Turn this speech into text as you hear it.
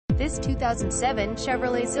This 2007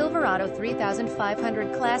 Chevrolet Silverado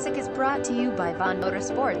 3500 Classic is brought to you by Vaughn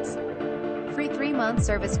Motorsports. Free 3-month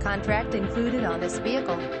service contract included on this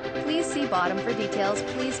vehicle. Please see bottom for details.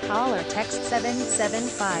 Please call or text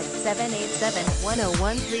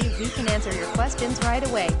 775-787-1013. We can answer your questions right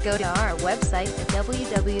away. Go to our website at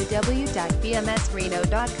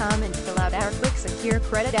www.bmsreno.com and fill out our quick secure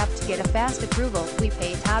credit app to get a fast approval. We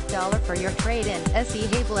pay top dollar for your trade-in. Se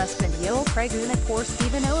Habelas Yo Preguna for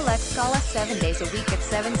Stephen Olex. Call us 7 days a week at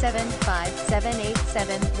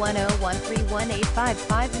 775-787-1013.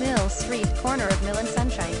 1855 Mill Street, corner of Mill and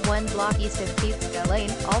Sunshine, 1 block east of Keithska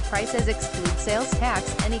Lane. All prices exclude sales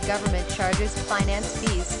tax, any government charges, finance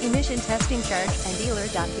fees, emission testing charge, and dealer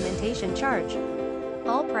documentation charge.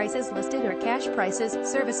 All prices listed are cash prices.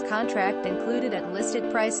 Service contract included at listed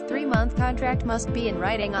price. 3-month contract must be in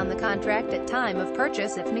writing on the contract at time of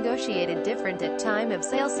purchase. If negotiated different at time of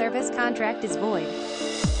sale, service contract is void.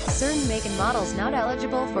 Certain make and models not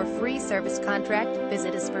eligible for free service contract.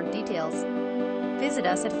 Visit us for details. Visit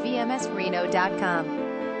us at bmsreno.com.